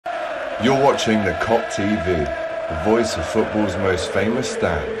You're watching the Kop TV, the voice of football's most famous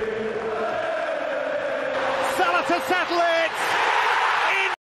stand. Salah to settle it!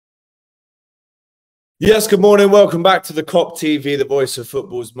 Yes, good morning. Welcome back to the Kop TV, the voice of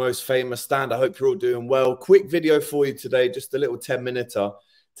football's most famous stand. I hope you're all doing well. Quick video for you today, just a little 10-minuter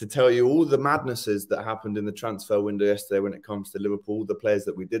to tell you all the madnesses that happened in the transfer window yesterday when it comes to Liverpool, the players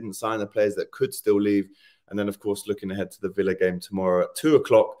that we didn't sign, the players that could still leave, and then, of course, looking ahead to the Villa game tomorrow at 2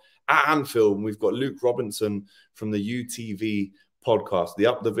 o'clock at Anfield. And we've got Luke Robinson from the UTV podcast, the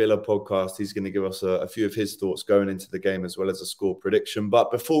Up the Villa podcast. He's going to give us a few of his thoughts going into the game as well as a score prediction.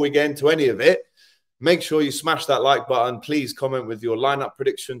 But before we get into any of it, make sure you smash that like button. Please comment with your lineup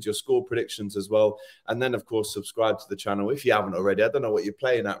predictions, your score predictions as well. And then, of course, subscribe to the channel if you haven't already. I don't know what you're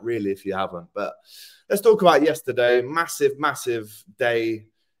playing at, really, if you haven't. But let's talk about yesterday. Massive, massive day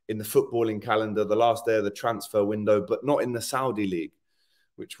in the footballing calendar, the last day of the transfer window, but not in the Saudi League,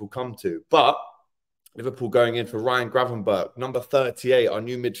 which we'll come to. But Liverpool going in for Ryan Gravenberch, number 38, our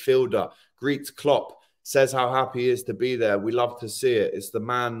new midfielder, greets Klopp, says how happy he is to be there. We love to see it. It's the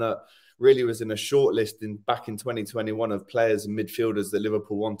man that really was in a short list back in 2021 of players and midfielders that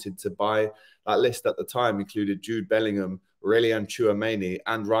Liverpool wanted to buy. That list at the time included Jude Bellingham, Aurelian Tchouameni,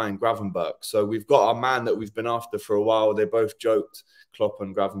 and Ryan Gravenberch. So we've got a man that we've been after for a while. They both joked, Klopp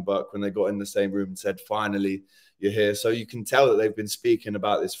and Gravenberch, when they got in the same room and said, finally, you're here. So you can tell that they've been speaking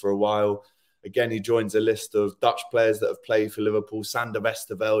about this for a while. Again, he joins a list of Dutch players that have played for Liverpool: Sander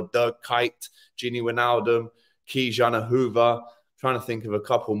Westerveld, Dirk Kuyt, Gini Wijnaldum, Kijana Hoover. Trying to think of a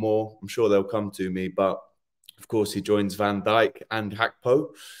couple more. I'm sure they'll come to me, but of course he joins Van Dijk and Gakpo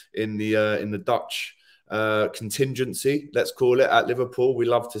in the Dutch contingency, let's call it, at Liverpool. We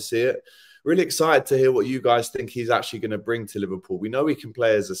love to see it. Really excited to hear what you guys think he's actually going to bring to Liverpool. We know he can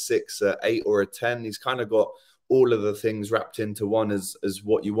play as a 6, 8, or a 10. He's kind of got all of the things wrapped into one as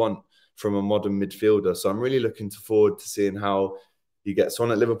what you want from a modern midfielder. So I'm really looking forward to seeing how he gets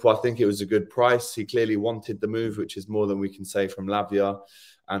on at Liverpool. I think it was a good price. He clearly wanted the move, which is more than we can say from Lavia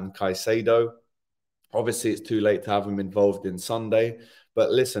and Caicedo. Obviously, it's too late to have him involved in Sunday.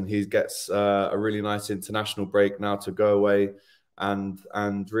 But listen, he gets a really nice international break now to go away and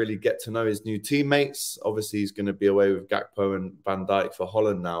really get to know his new teammates. Obviously, he's going to be away with Gakpo and Van Dijk for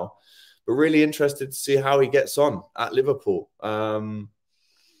Holland now. But really interested to see how he gets on at Liverpool.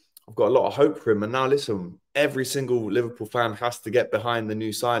 I've got a lot of hope for him. And now, listen, every single Liverpool fan has to get behind the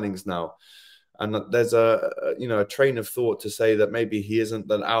new signings now. And there's a train of thought to say that maybe he isn't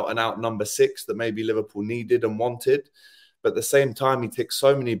the out-and-out number 6 that maybe Liverpool needed and wanted. But at the same time, he ticks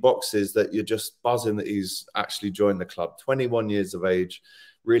so many boxes that you're just buzzing that he's actually joined the club. 21 years of age,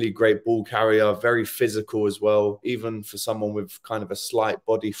 really great ball carrier, very physical as well, even for someone with kind of a slight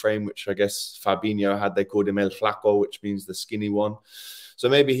body frame, which I guess Fabinho had. They called him El Flaco, which means the skinny one. So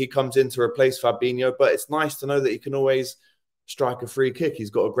maybe he comes in to replace Fabinho, but it's nice to know that he can always strike a free kick. He's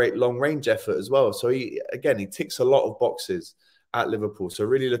got a great long-range effort as well. So, he ticks a lot of boxes at Liverpool. So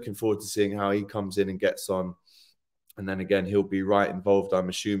really looking forward to seeing how he comes in and gets on. And then again, he'll be right involved, I'm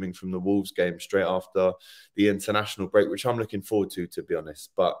assuming, from the Wolves game straight after the international break, which I'm looking forward to be honest.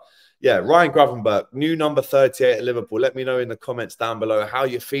 But yeah, Ryan Gravenberch, new number 38 at Liverpool. Let me know in the comments down below how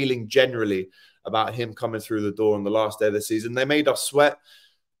you're feeling generally about him coming through the door on the last day of the season. They made us sweat.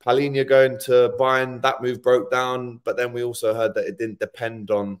 Palhinha going to Bayern, that move broke down. But then we also heard that it didn't depend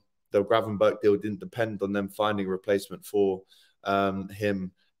on, the Gravenberch deal didn't depend on them finding a replacement for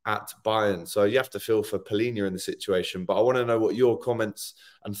him at Bayern. So you have to feel for Palhinha in the situation. But I want to know what your comments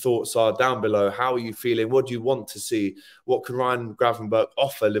and thoughts are down below. How are you feeling? What do you want to see? What can Ryan Gravenberch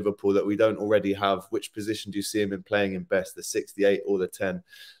offer Liverpool that we don't already have? Which position do you see him in playing in best, the 68 or the 10?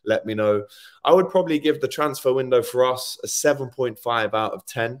 Let me know. I would probably give the transfer window for us a 7.5 out of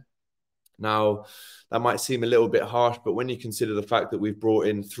 10. Now, that might seem a little bit harsh, but when you consider the fact that we've brought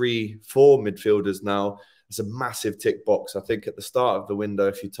in 3-4 midfielders now, it's a massive tick box. I think at the start of the window,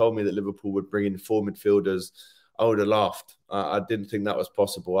 if you told me that Liverpool would bring in 4 midfielders, I would have laughed. I didn't think that was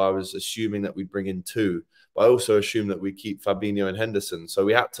possible. I was assuming that we'd bring in 2, but I also assumed that we'd keep Fabinho and Henderson. So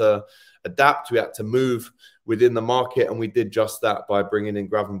we had to adapt. We had to move within the market, and we did just that by bringing in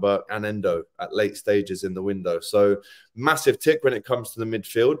Gravenberch and Endo at late stages in the window. So massive tick when it comes to the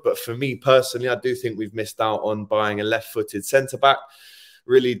midfield. But for me personally, I do think we've missed out on buying a left-footed centre-back.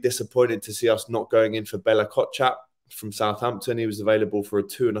 Really disappointed to see us not going in for Bella Kotchap from Southampton. He was available for a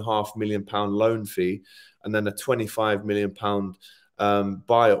 £2.5 million loan fee and then a £25 million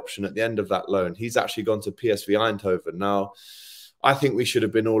buy option at the end of that loan. He's actually gone to PSV Eindhoven. Now, I think we should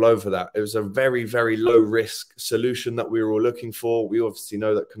have been all over that. It was a very, very low-risk solution that we were all looking for. We obviously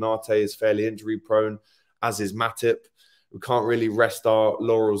know that Konate is fairly injury-prone, as is Matip. we can't really rest our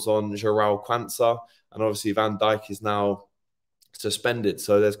laurels on João Quança, and obviously Van Dijk is now suspended.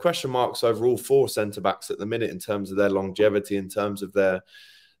 So there's question marks over all 4 centre-backs at the minute in terms of their longevity, in terms of their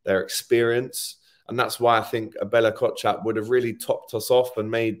experience. And that's why I think a Bella Kotchap would have really topped us off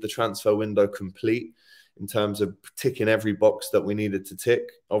and made the transfer window complete in terms of ticking every box that we needed to tick.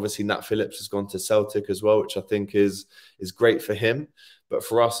 Obviously, Nat Phillips has gone to Celtic as well, which I think is great for him. But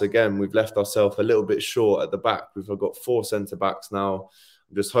for us, again, we've left ourselves a little bit short at the back. We've got 4 centre-backs now.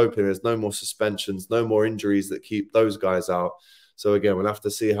 I'm just hoping there's no more suspensions, no more injuries that keep those guys out. So, again, we'll have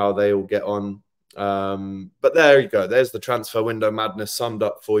to see how they all get on. But there you go. There's the transfer window madness summed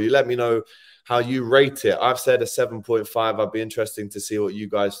up for you. Let me know how you rate it. I've said a 7.5. I'd be interesting to see what you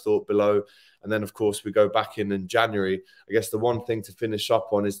guys thought below. And then, of course, we go back in January. I guess the one thing to finish up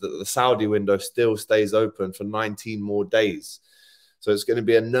on is that the Saudi window still stays open for 19 more days. So it's going to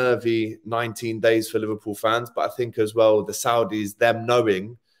be a nervy 19 days for Liverpool fans. But I think as well, the Saudis, them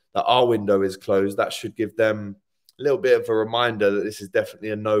knowing that our window is closed, that should give them a little bit of a reminder that this is definitely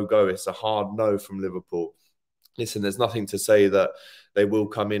a no-go. It's a hard no from Liverpool. Listen, there's nothing to say that they will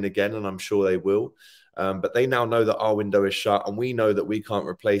come in again, and I'm sure they will. But they now know that our window is shut, and we know that we can't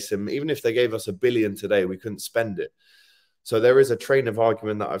replace him. Even if they gave us $1 billion today, we couldn't spend it. So there is a train of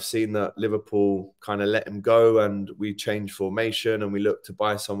argument that I've seen that Liverpool kind of let him go and we change formation and we look to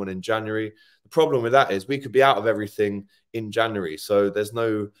buy someone in January. The problem with that is we could be out of everything in January. So there's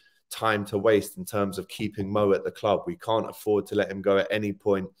no time to waste in terms of keeping Mo at the club. We can't afford to let him go at any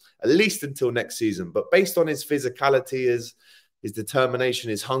point, at least until next season. But based on his physicality, his determination,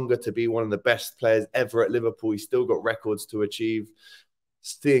 his hunger to be one of the best players ever at Liverpool, he's still got records to achieve.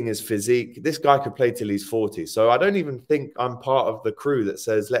 Seeing his physique, this guy could play till he's 40. So I don't even think I'm part of the crew that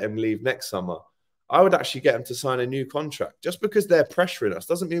says let him leave next summer. I would actually get him to sign a new contract. Just because they're pressuring us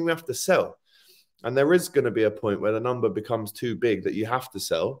doesn't mean we have to sell. And there is going to be a point where the number becomes too big that you have to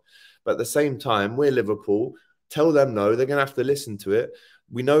sell. But at the same time, we're Liverpool. Tell them no. They're going to have to listen to it.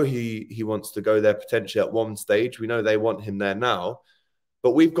 We know he wants to go there potentially at one stage. We know they want him there now.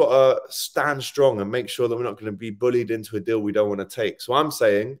 But we've got to stand strong and make sure that we're not going to be bullied into a deal we don't want to take. So I'm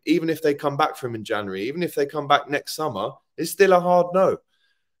saying, even if they come back for him in January, even if they come back next summer, it's still a hard no.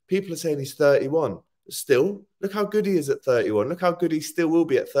 People are saying he's 31. Still, look how good he is at 31. Look how good he still will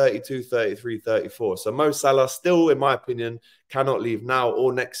be at 32, 33, 34. So Mo Salah still, in my opinion, cannot leave now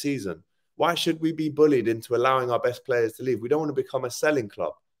or next season. Why should we be bullied into allowing our best players to leave? We don't want to become a selling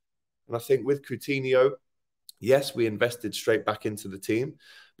club. And I think with Coutinho, yes, we invested straight back into the team.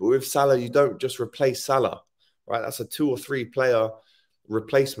 But with Salah, you don't just replace Salah, right? That's a 2 or 3 player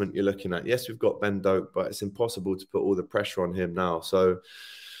replacement you're looking at. Yes, we've got Ben Doak, but it's impossible to put all the pressure on him now. So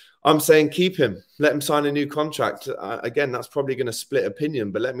I'm saying keep him. Let him sign a new contract. Again, that's probably going to split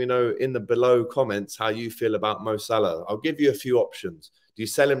opinion, but let me know in the below comments how you feel about Mo Salah. I'll give you a few options. Do you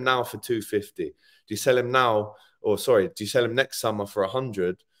sell him now for 250? Do you sell him now, or sorry, do you sell him next summer for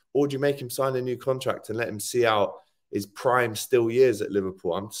 100? Or do you make him sign a new contract and let him see out his prime still years at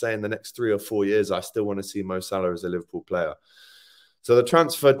Liverpool? I'm saying the next 3 or 4 years, I still want to see Mo Salah as a Liverpool player. So the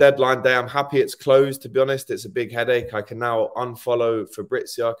transfer deadline day, I'm happy it's closed. To be honest, it's a big headache. I can now unfollow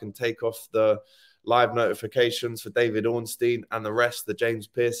Fabrizio. I can take off the live notifications for David Ornstein and the rest, the James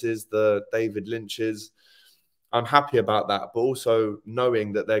Pearces, the David Lynches. I'm happy about that, but also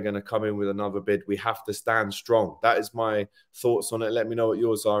knowing that they're going to come in with another bid, we have to stand strong. That is my thoughts on it. Let me know what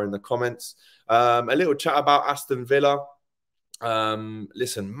yours are in the comments. A little chat about Aston Villa.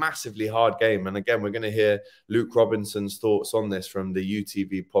 Listen, massively hard game. And again, we're going to hear Luke Robinson's thoughts on this from the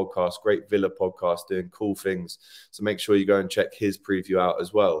UTV podcast, great Villa podcast, doing cool things. So make sure you go and check his preview out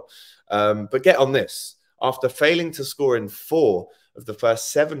as well. But get on this. After failing to score in 4 of the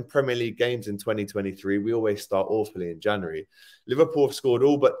first 7 Premier League games in 2023, we always start awfully in January. Liverpool have scored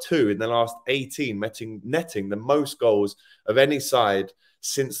all but 2 in the last 18, netting the most goals of any side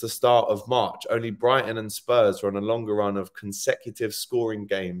since the start of March. Only Brighton and Spurs are on a longer run of consecutive scoring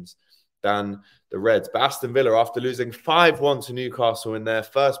games than the Reds. But Aston Villa, after losing 5-1 to Newcastle in their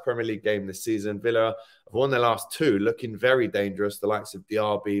first Premier League game this season, Villa have won their last 2, looking very dangerous. The likes of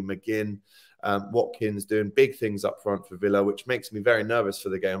Diaby, McGinn, Watkins doing big things up front for Villa, which makes me very nervous for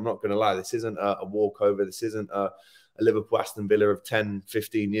the game. I'm not going to lie. This isn't a walkover. This isn't a Liverpool Aston Villa of 10,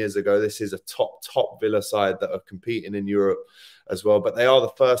 15 years ago. This is a top Villa side that are competing in Europe as well. But they are the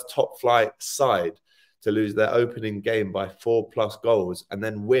first top flight side to lose their opening game by 4+ goals and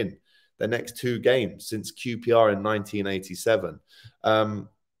then win their next 2 games since QPR in 1987.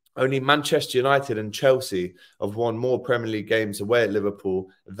 Only Manchester United and Chelsea have won more Premier League games away at Liverpool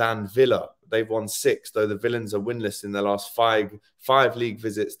than Villa. They've won 6, though the Villains are winless in their last 5 league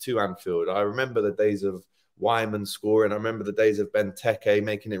visits to Anfield. I remember the days of Wyman scoring. I remember the days of Benteke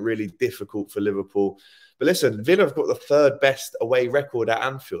making it really difficult for Liverpool. But listen, Villa have got the 3rd best away record at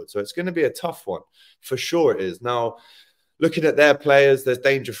Anfield, so it's going to be a tough one. For sure it is. Now, looking at their players, there's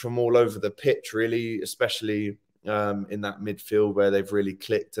danger from all over the pitch, really, especially in that midfield where they've really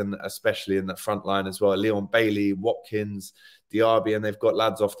clicked, and especially in the front line as well. Leon Bailey, Watkins, Diaby, and they've got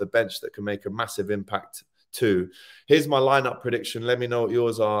lads off the bench that can make a massive impact too. Here's my lineup prediction. Let me know what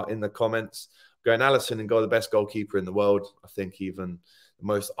yours are in the comments. Going Alisson and goal, the best goalkeeper in the world. I think even the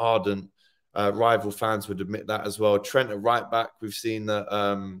most ardent rival fans would admit that as well. Trent at right back. We've seen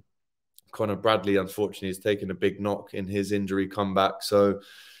that Conor Bradley, unfortunately, has taken a big knock in his injury comeback. So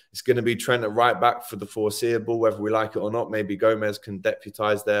it's going to be Trent at right back for the foreseeable, whether we like it or not. Maybe Gomez can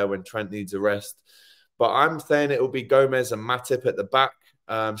deputise there when Trent needs a rest. But I'm saying it will be Gomez and Matip at the back.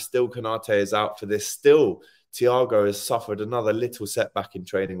 Still, Konate is out for this. Still, Thiago has suffered another little setback in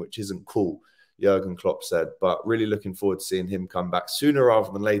training, which isn't cool, Jurgen Klopp said. But really looking forward to seeing him come back sooner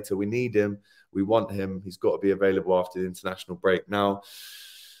rather than later. We need him. We want him. He's got to be available after the international break. Now,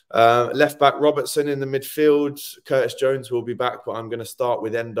 left back Robertson in the midfield. Curtis Jones will be back, but I'm going to start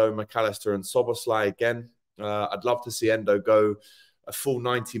with Endo, McAllister and Szoboszlai again. I'd love to see Endo go a full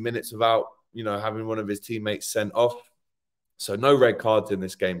 90 minutes without, having one of his teammates sent off. So no red cards in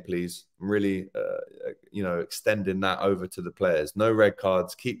this game, please. I'm really, extending that over to the players. No red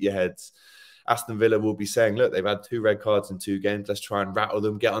cards. Keep your heads. Aston Villa will be saying, look, they've had 2 red cards in 2 games. Let's try and rattle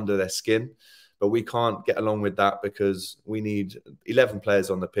them, get under their skin. But we can't get along with that because we need 11 players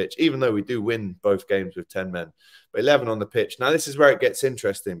on the pitch, even though we do win both games with 10 men. But 11 on the pitch. Now, this is where it gets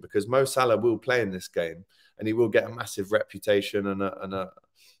interesting because Mo Salah will play in this game and he will get a massive reputation and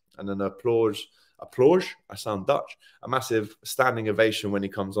an applause. I sound Dutch. A massive standing ovation when he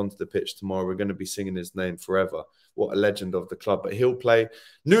comes onto the pitch tomorrow. We're going to be singing his name forever. What a legend of the club. But he'll play.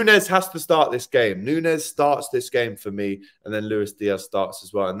 Nuñez has to start this game. Nuñez starts this game for me, and then Luis Diaz starts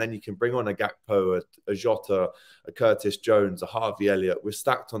as well. And then you can bring on a Gakpo, a Jota, a Curtis Jones, a Harvey Elliott. We're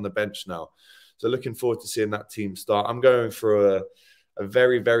stacked on the bench now. So looking forward to seeing that team start. I'm going for a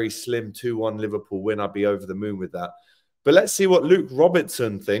very, very slim 2-1 Liverpool win. I'll be over the moon with that. But let's see what Luke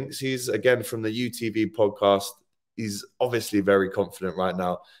Robertson thinks. He's, again, from the UTV podcast. He's obviously very confident right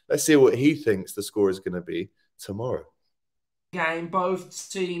now. Let's see what he thinks the score is going to be tomorrow. Game.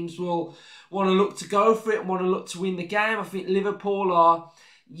 Both teams will want to look to go for it and want to look to win the game. I think Liverpool are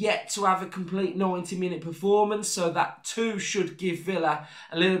yet to have a complete 90-minute performance, so that too should give Villa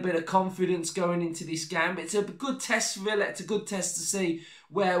a little bit of confidence going into this game. But it's a good test for Villa. It's a good test to see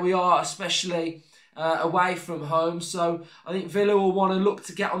where we are, especially away from home. So I think Villa will want to look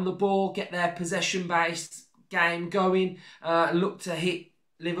to get on the ball, get their possession-based game going, look to hit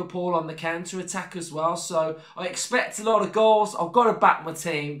Liverpool on the counter-attack as well. So I expect a lot of goals. I've got to back my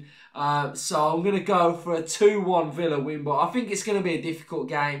team. So I'm going to go for a 2-1 Villa win. But I think it's going to be a difficult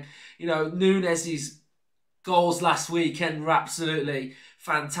game. Nuñez's goals last weekend were absolutely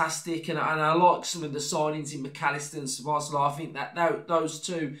fantastic. And I like some of the signings in McAllister and Szoboszlai. I think that those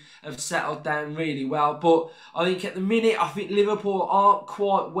two have settled down really well. But I think at the minute, I think Liverpool aren't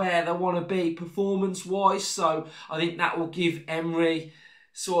quite where they want to be performance-wise. So I think that will give Emery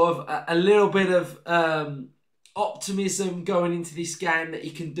sort of a little bit of optimism going into this game that he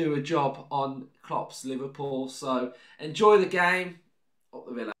can do a job on Klopp's Liverpool. So enjoy the game. Up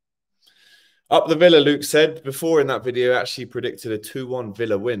the Villa. Up the Villa, Luke said. Before in that video, actually predicted a 2-1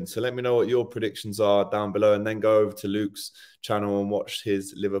 Villa win. So let me know what your predictions are down below and then go over to Luke's channel and watch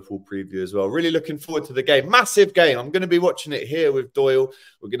his Liverpool preview as well. Really looking forward to the game. Massive game. I'm going to be watching it here with Doyle.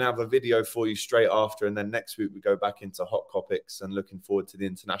 We're going to have a video for you straight after. And then next week, we go back into hot topics and looking forward to the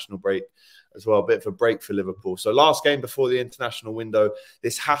international break as well. A bit of a break for Liverpool. So last game before the international window.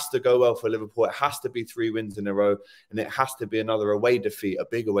 This has to go well for Liverpool. It has to be 3 wins in a row. And it has to be another away defeat, a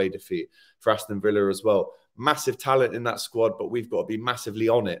big away defeat for Aston Villa as well. Massive talent in that squad, but we've got to be massively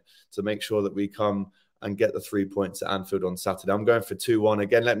on it to make sure that we come and get the 3 points at Anfield on Saturday. I'm going for 2-1.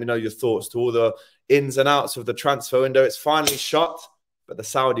 Again, let me know your thoughts to all the ins and outs of the transfer window. It's finally shut, but the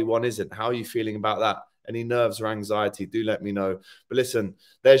Saudi one isn't. How are you feeling about that? Any nerves or anxiety, do let me know. But listen,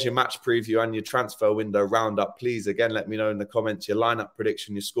 there's your match preview and your transfer window roundup. Please, again, let me know in the comments your lineup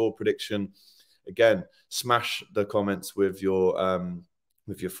prediction, your score prediction. Again, smash the comments with your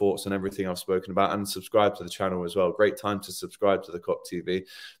thoughts on everything I've spoken about, and subscribe to the channel as well. Great time to subscribe to the Kop TV.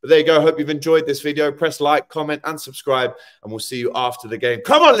 But there you go. Hope you've enjoyed this video. Press like, comment, and subscribe, and we'll see you after the game.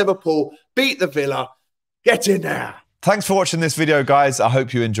 Come on, Liverpool. Beat the Villa. Get in there. Thanks for watching this video, guys. I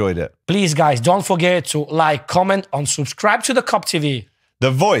hope you enjoyed it. Please, guys, don't forget to like, comment, and subscribe to the Kop TV.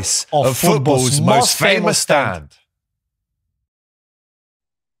 The voice of football's most famous stand.